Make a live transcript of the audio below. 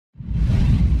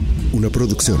una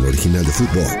producción original de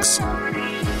Footbox.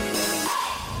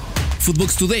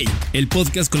 Footbox Today, el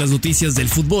podcast con las noticias del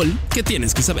fútbol que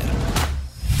tienes que saber.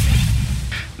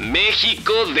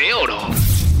 México de oro.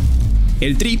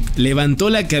 El Tri levantó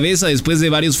la cabeza después de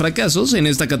varios fracasos en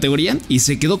esta categoría y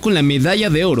se quedó con la medalla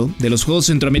de oro de los Juegos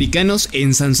Centroamericanos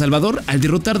en San Salvador al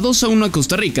derrotar 2-1 a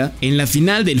Costa Rica en la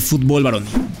final del fútbol varonil.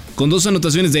 Con 2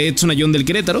 anotaciones de Edson Ayón del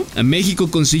Querétaro, México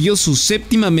consiguió su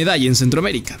 7ª medalla en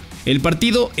Centroamérica. El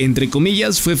partido, entre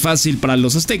comillas, fue fácil para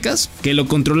los aztecas, que lo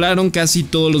controlaron casi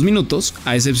todos los minutos,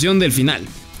 a excepción del final,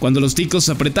 cuando los ticos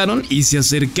apretaron y se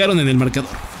acercaron en el marcador.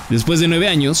 Después de 9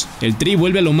 años, el Tri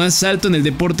vuelve a lo más alto en el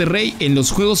deporte rey en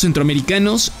los Juegos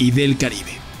Centroamericanos y del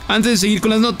Caribe. Antes de seguir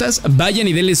con las notas, vayan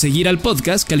y denle seguir al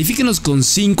podcast, califíquenos con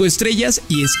 5 estrellas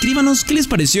y escríbanos qué les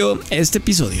pareció este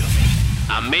episodio.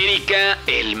 América,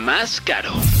 el más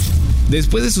caro.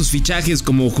 Después de sus fichajes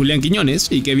como Julián Quiñones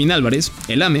y Kevin Álvarez,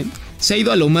 el AME se ha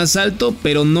ido a lo más alto,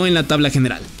 pero no en la tabla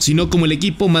general, sino como el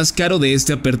equipo más caro de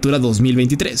esta apertura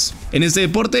 2023. En este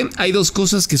deporte hay 2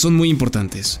 cosas que son muy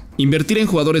importantes: invertir en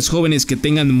jugadores jóvenes que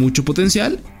tengan mucho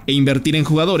potencial e invertir en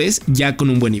jugadores ya con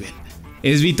un buen nivel.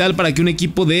 Es vital para que un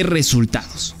equipo dé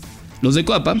resultados. Los de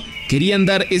Coapa querían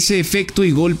dar ese efecto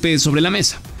y golpe sobre la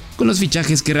mesa con los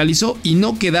fichajes que realizó y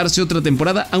no quedarse otra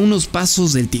temporada a unos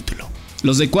pasos del título.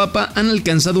 Los de Coapa han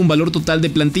alcanzado un valor total de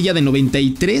plantilla de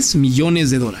 $93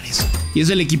 millones y es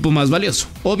el equipo más valioso.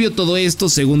 Obvio todo esto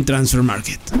según Transfer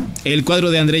Market. El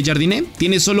cuadro de André Jardiné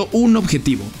tiene solo un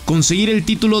objetivo: conseguir el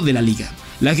título de la liga.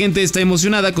 La gente está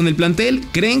emocionada con el plantel,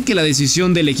 creen que la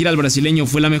decisión de elegir al brasileño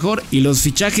fue la mejor y los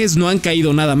fichajes no han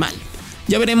caído nada mal.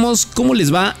 Ya veremos cómo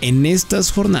les va en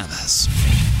estas jornadas.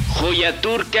 Joya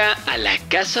turca a la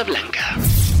Casa Blanca.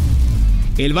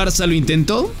 El Barça lo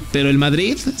intentó, pero el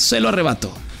Madrid se lo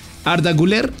arrebató. Arda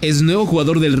Güler es nuevo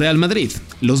jugador del Real Madrid.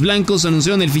 Los blancos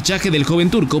anunciaron el fichaje del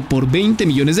joven turco por 20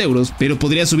 millones de euros, pero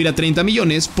podría subir a 30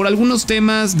 millones por algunos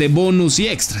temas de bonus y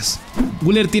extras.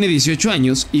 Güler tiene 18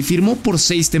 años y firmó por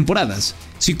 6 temporadas.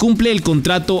 Si cumple el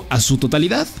contrato a su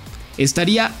totalidad,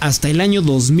 estaría hasta el año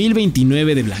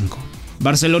 2029 de blanco.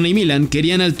 Barcelona y Milan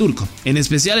querían al turco, en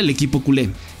especial el equipo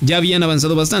culé. Ya habían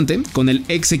avanzado bastante con el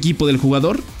ex equipo del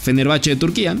jugador, Fenerbahce de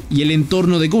Turquía, y el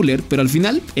entorno de Güler, pero al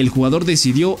final el jugador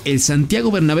decidió el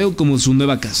Santiago Bernabéu como su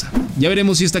nueva casa. Ya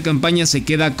veremos si esta campaña se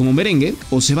queda como merengue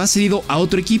o se va cedido a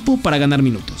otro equipo para ganar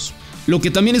minutos. Lo que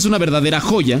también es una verdadera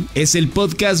joya es el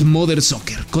podcast Mother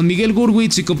Soccer, con Miguel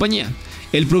Gurwitz y compañía,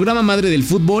 el programa madre del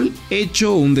fútbol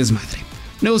hecho un desmadre.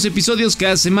 Nuevos episodios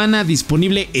cada semana,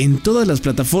 disponible en todas las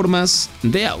plataformas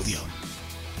de audio.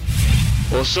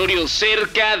 Osorio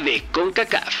cerca de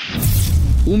CONCACAF.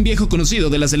 Un viejo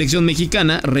conocido de la selección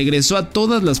mexicana regresó a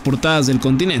todas las portadas del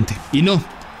continente. Y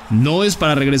no es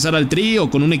para regresar al Tri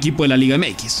o con un equipo de la Liga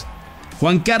MX.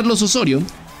 Juan Carlos Osorio,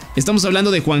 estamos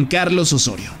hablando de Juan Carlos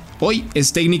Osorio. Hoy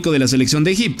es técnico de la selección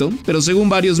de Egipto, pero según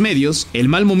varios medios, el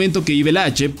mal momento que vive la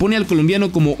H pone al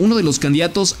colombiano como uno de los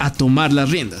candidatos a tomar las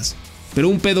riendas. Pero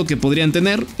un pedo que podrían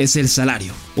tener es el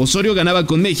salario. Osorio ganaba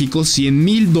con México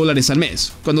 $100,000 al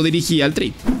mes cuando dirigía al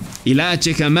Tri. Y la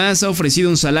H jamás ha ofrecido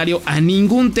un salario a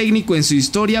ningún técnico en su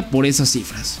historia por esas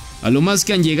cifras. A lo más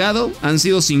que han llegado han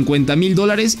sido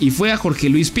 $50,000 y fue a Jorge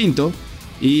Luis Pinto,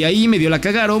 y ahí medio la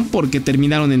cagaron porque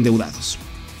terminaron endeudados.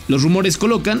 Los rumores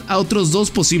colocan a otros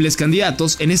 2 posibles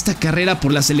candidatos en esta carrera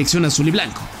por la selección azul y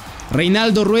blanco.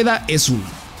 Reinaldo Rueda es uno,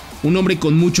 un hombre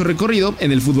con mucho recorrido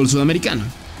en el fútbol sudamericano.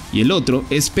 Y el otro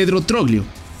es Pedro Troglio,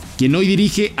 quien hoy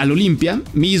dirige al Olimpia,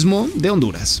 mismo de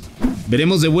Honduras.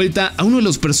 ¿Veremos de vuelta a uno de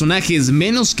los personajes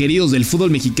menos queridos del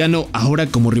fútbol mexicano ahora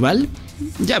como rival?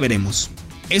 Ya veremos.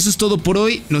 Eso es todo por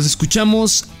hoy, nos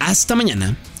escuchamos hasta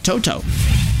mañana. Chau, chau.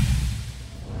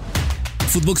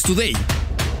 Footbox Today,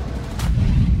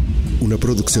 una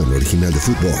producción original de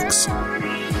Footbox.